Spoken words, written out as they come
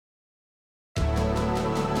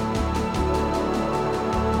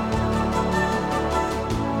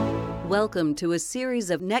Welcome to a series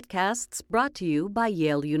of netcasts brought to you by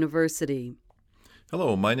Yale University.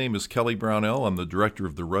 Hello, my name is Kelly Brownell. I'm the director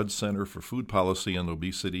of the Rudd Center for Food Policy and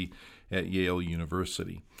Obesity at Yale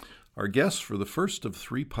University. Our guest for the first of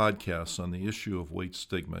 3 podcasts on the issue of weight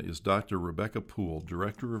stigma is Dr. Rebecca Poole,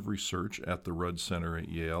 Director of Research at the Rudd Center at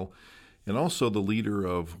Yale, and also the leader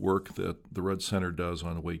of work that the Rudd Center does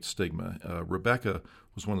on weight stigma. Rebecca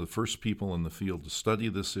was one of the first people in the field to study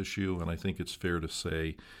this issue, and I think it's fair to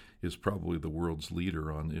say is probably the world's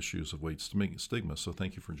leader on issues of weight stigma. So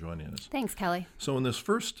thank you for joining us. Thanks, Kelly. So in this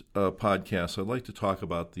first podcast, I'd like to talk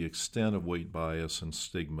about the extent of weight bias and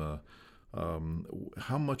stigma.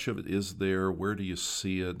 How much of it is there? Where do you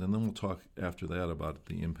see it? And then we'll talk after that about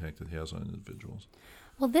the impact it has on individuals.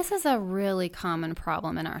 Well, this is a really common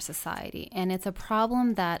problem in our society, and it's a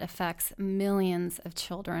problem that affects millions of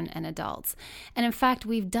children and adults. And in fact,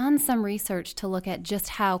 we've done some research to look at just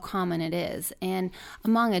how common it is. And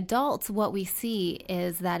among adults, what we see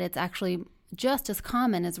is that it's actually just as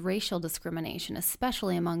common as racial discrimination,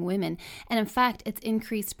 especially among women. And in fact, it's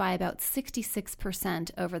increased by about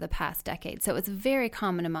 66% over the past decade. So it's very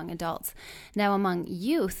common among adults. Now, among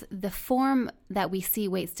youth, the form that we see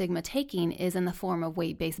weight stigma taking is in the form of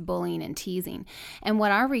weight-based bullying and teasing. And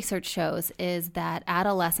what our research shows is that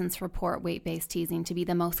adolescents report weight-based teasing to be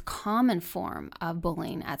the most common form of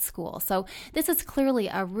bullying at school. So this is clearly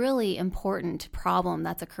a really important problem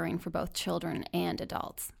that's occurring for both children and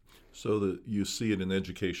adults. So that you see it in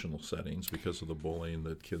educational settings because of the bullying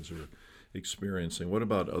that kids are experiencing. What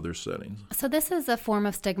about other settings? So this is a form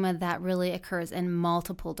of stigma that really occurs in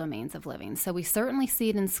multiple domains of living. So we certainly see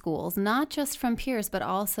it in schools, not just from peers, but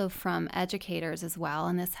also from educators as well.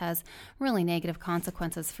 And this has really negative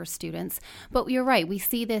consequences for students. But you're right, we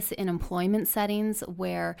see this in employment settings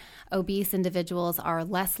where obese individuals are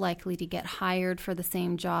less likely to get hired for the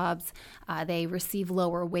same jobs. They receive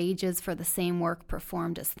lower wages for the same work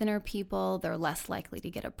performed as thinner people. They're less likely to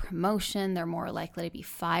get a promotion. They're more likely to be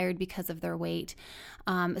fired because of their weight.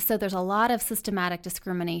 So there's a lot of systematic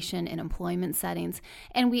discrimination in employment settings.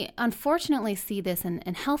 And we unfortunately see this in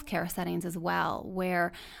healthcare settings as well,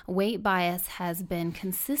 where weight bias has been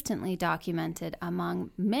consistently documented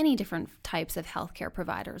among many different types of healthcare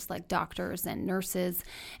providers, like doctors and nurses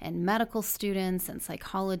and medical students and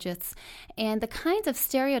psychologists. And the kinds of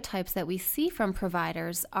stereotypes that we see from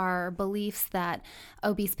providers are beliefs that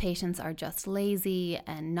obese patients are just lazy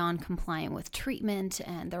and non-compliant with treatment,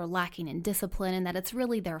 and they're lacking in discipline, and that it's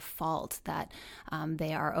really their fault that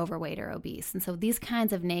they are overweight or obese. And so these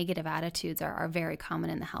kinds of negative attitudes are very common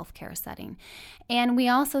in the healthcare setting. And we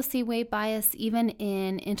also see weight bias even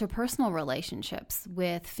in interpersonal relationships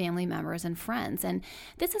with family members and friends. And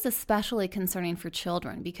this is especially concerning for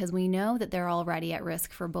children because we know that they're already at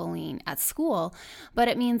risk for bullying at school, but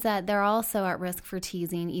it means that they're also at risk for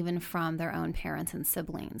teasing even from their own parents and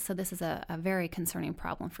siblings. So this is a very concerning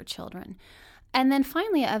problem for children. And then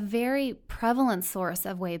finally, a very prevalent source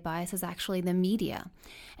of weight bias is actually the media.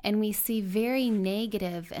 And we see very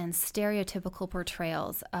negative and stereotypical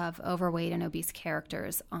portrayals of overweight and obese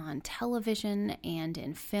characters on television and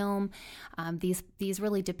in film. These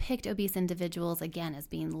really depict obese individuals, again, as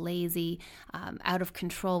being lazy, out of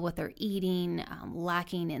control with their eating,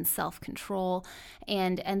 lacking in self-control.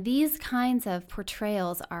 And these kinds of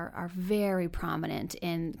portrayals are very prominent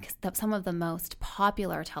in some of the most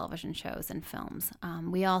popular television shows and films.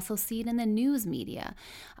 We also see it in the news media,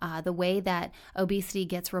 the way that obesity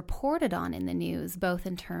gets reported on in the news, both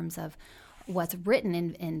in terms of what's written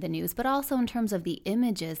in the news, but also in terms of the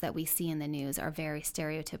images that we see in the news are very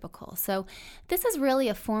stereotypical. So this is really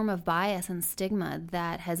a form of bias and stigma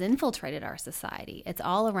that has infiltrated our society. It's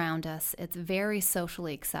all around us. It's very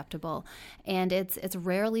socially acceptable, and it's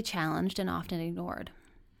rarely challenged and often ignored.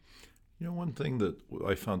 You know, one thing that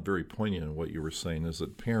I found very poignant in what you were saying is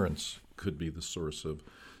that parents could be the source of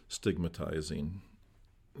stigmatizing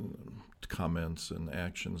comments and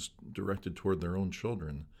actions directed toward their own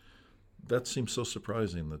children. That seems so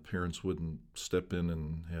surprising that parents wouldn't step in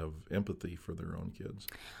and have empathy for their own kids.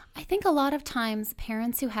 I think a lot of times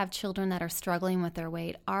parents who have children that are struggling with their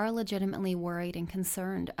weight are legitimately worried and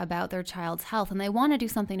concerned about their child's health, and they want to do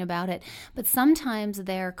something about it. But sometimes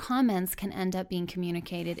their comments can end up being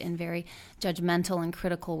communicated in very judgmental and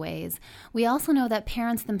critical ways. We also know that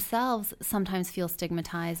parents themselves sometimes feel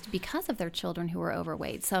stigmatized because of their children who are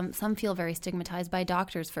overweight. Some feel very stigmatized by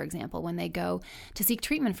doctors, for example, when they go to seek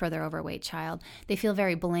treatment for their overweight child. They feel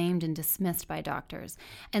very blamed and dismissed by doctors.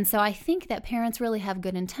 And so I think that parents really have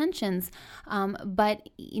good intentions, but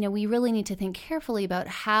we really need to think carefully about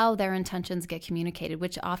how their intentions get communicated,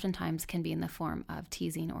 which oftentimes can be in the form of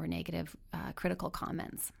teasing or negative critical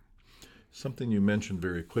comments. Something you mentioned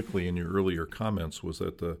very quickly in your earlier comments was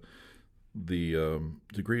that the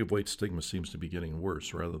degree of weight stigma seems to be getting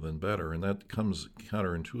worse rather than better, and that comes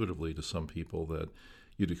counterintuitively to some people that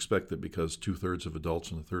you'd expect that because 2/3 of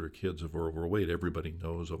adults and 1/3 of kids are overweight, everybody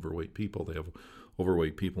knows overweight people. They have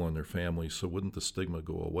overweight people in their families, so wouldn't the stigma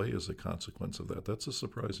go away as a consequence of that? That's a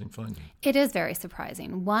surprising finding. It is very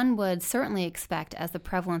surprising. One would certainly expect as the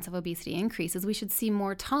prevalence of obesity increases, we should see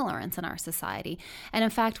more tolerance in our society. And in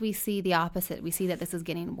fact, we see the opposite. We see that this is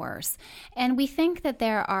getting worse. And we think that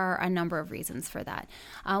there are a number of reasons for that.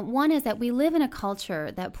 One is that we live in a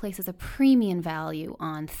culture that places a premium value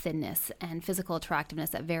on thinness and physical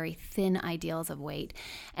attractiveness at very thin ideals of weight.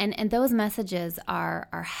 And those messages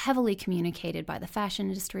are heavily communicated by the fashion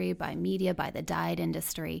industry, by media, by the diet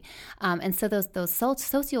industry. And so those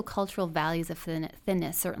sociocultural values of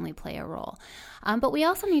thinness certainly play a role. But we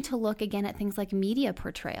also need to look again at things like media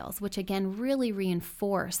portrayals, which again really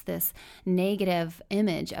reinforce this negative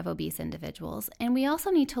image of obese individuals. And we also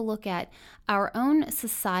need to look at our own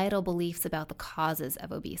societal beliefs about the causes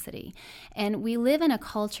of obesity. And we live in a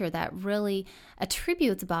culture that really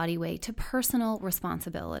attributes body weight to personal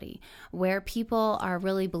responsibility, where people are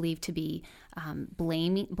really believed to be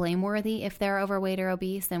blameworthy if they're overweight or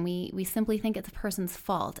obese, and we simply think it's a person's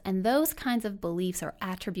fault. And those kinds of beliefs or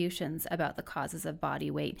attributions about the causes of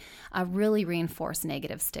body weight really reinforce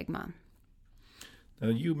negative stigma. Now,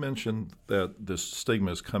 you mentioned that this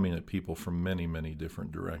stigma is coming at people from many, many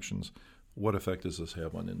different directions. What effect does this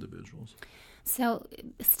have on individuals? So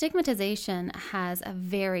stigmatization has a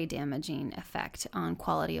very damaging effect on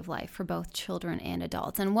quality of life for both children and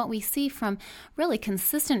adults. And what we see from really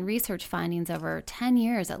consistent research findings over 10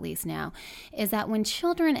 years at least now is that when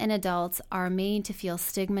children and adults are made to feel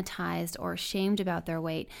stigmatized or shamed about their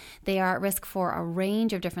weight, they are at risk for a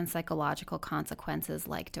range of different psychological consequences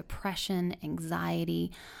like depression,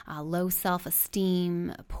 anxiety, low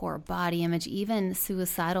self-esteem, poor body image, even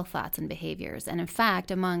suicidal thoughts and behaviors. And in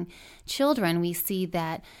fact, among children, we see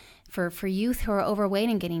that for youth who are overweight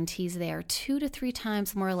and getting teased, they are 2 to 3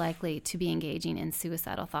 times more likely to be engaging in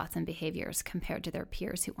suicidal thoughts and behaviors compared to their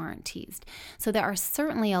peers who aren't teased. So there are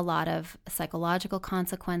certainly a lot of psychological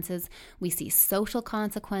consequences. We see social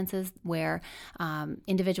consequences where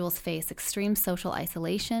individuals face extreme social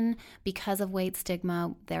isolation because of weight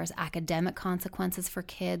stigma. There's academic consequences for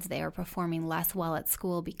kids. They are performing less well at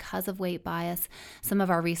school because of weight bias. Some of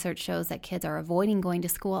our research shows that kids are avoiding going to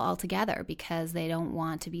school altogether because they don't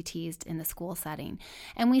want to be teased in the school setting.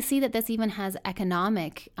 And we see that this even has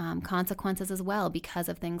economic consequences as well because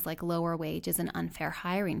of things like lower wages and unfair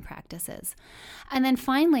hiring practices. And then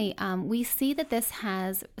finally, we see that this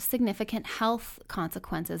has significant health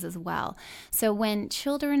consequences as well. So when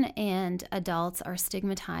children and adults are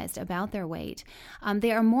stigmatized about their weight,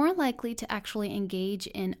 they are more likely to actually engage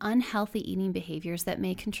in unhealthy eating behaviors that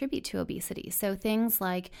may contribute to obesity. So things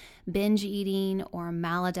like binge eating or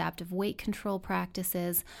maladaptive weight control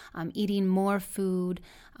practices, eating more food,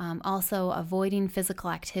 also avoiding physical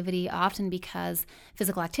activity, often because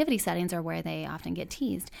physical activity settings are where they often get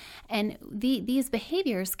teased. And these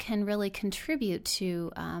behaviors can really contribute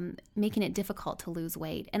to making it difficult to lose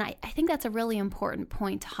weight. And I think that's a really important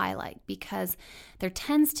point to highlight because there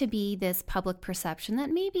tends to be this public perception that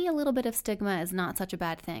maybe a little bit of stigma is not such a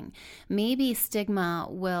bad thing. Maybe stigma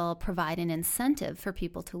will provide an incentive for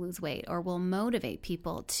people to lose weight or will motivate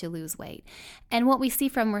people to lose weight. And what we see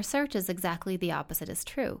from research is exactly the opposite is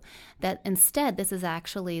true, that instead this is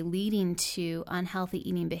actually leading to unhealthy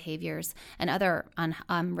eating behaviors and other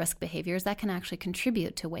risk behaviors that can actually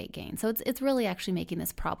contribute to weight gain. So it's really actually making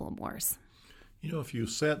this problem worse. You know, if you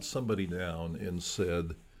sat somebody down and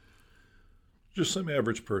said, just some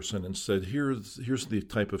average person, and said, here's the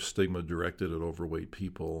type of stigma directed at overweight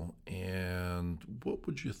people, and what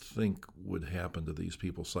would you think would happen to these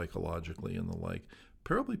people psychologically and the like?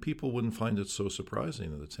 Probably people wouldn't find it so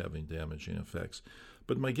surprising that it's having damaging effects.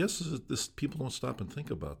 But my guess is that people don't stop and think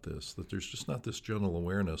about this, that there's just not this general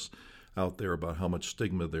awareness out there about how much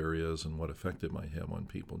stigma there is and what effect it might have on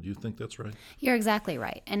people. Do you think that's right? You're exactly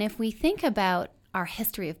right. And if we think about our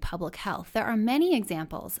history of public health, there are many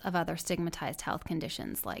examples of other stigmatized health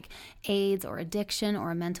conditions like AIDS or addiction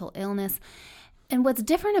or mental illness. And what's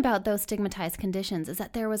different about those stigmatized conditions is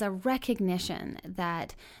that there was a recognition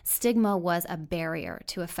that stigma was a barrier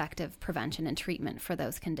to effective prevention and treatment for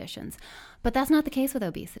those conditions. But that's not the case with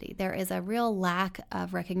obesity. There is a real lack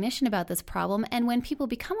of recognition about this problem, and when people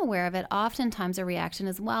become aware of it, oftentimes a reaction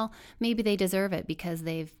is, well, maybe they deserve it because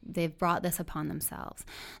they've brought this upon themselves.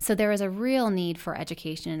 So there is a real need for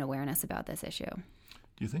education and awareness about this issue.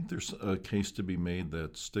 Do you think there's a case to be made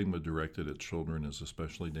that stigma directed at children is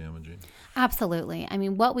especially damaging? Absolutely. I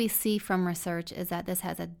mean, what we see from research is that this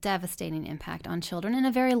has a devastating impact on children and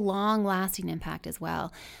a very long-lasting impact as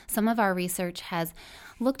well. Some of our research has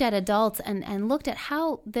looked at adults and looked at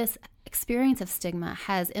how this experience of stigma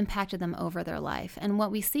has impacted them over their life. And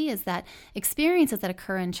what we see is that experiences that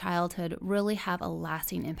occur in childhood really have a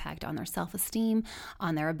lasting impact on their self-esteem,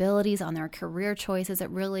 on their abilities, on their career choices. It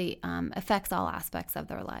really affects all aspects of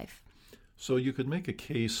their life. So you could make a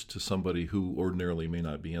case to somebody who ordinarily may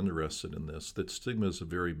not be interested in this that stigma is a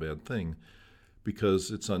very bad thing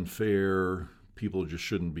because it's unfair, people just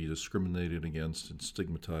shouldn't be discriminated against and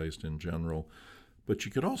stigmatized in general. But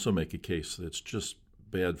you could also make a case that it's just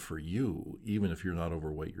bad for you, even if you're not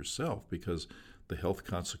overweight yourself, because the health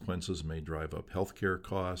consequences may drive up healthcare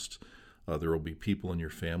costs. There will be people in your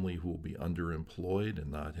family who will be underemployed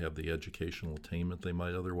and not have the educational attainment they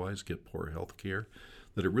might otherwise, get poor health care.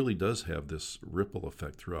 That it really does have this ripple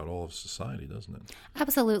effect throughout all of society, doesn't it?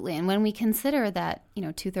 Absolutely. And when we consider that,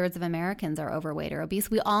 2/3 of Americans are overweight or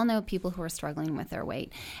obese, we all know people who are struggling with their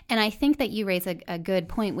weight. And I think that you raise a good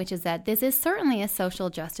point, which is that this is certainly a social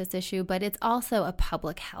justice issue, but it's also a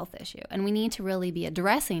public health issue. And we need to really be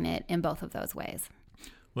addressing it in both of those ways.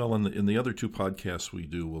 Well, in the other two podcasts we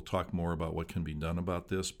do, we'll talk more about what can be done about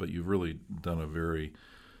this, but you've really done a very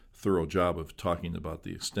thorough job of talking about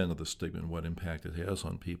the extent of the stigma and what impact it has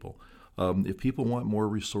on people. If people want more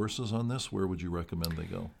resources on this, where would you recommend they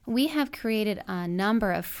go? We have created a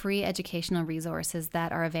number of free educational resources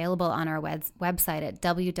that are available on our website at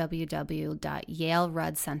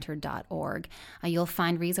www.yaleruddcenter.org. You'll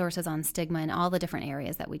find resources on stigma in all the different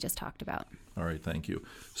areas that we just talked about. All right, thank you.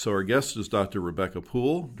 So our guest is Dr. Rebecca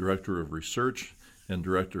Poole, Director of Research and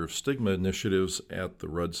Director of Stigma Initiatives at the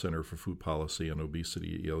Rudd Center for Food Policy and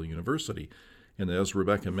Obesity at Yale University. And as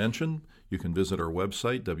Rebecca mentioned, you can visit our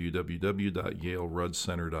website,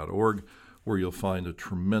 www.yaleruddcenter.org, where you'll find a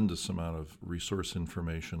tremendous amount of resource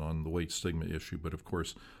information on the weight stigma issue, but of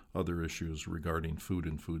course, other issues regarding food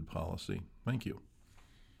and food policy. Thank you.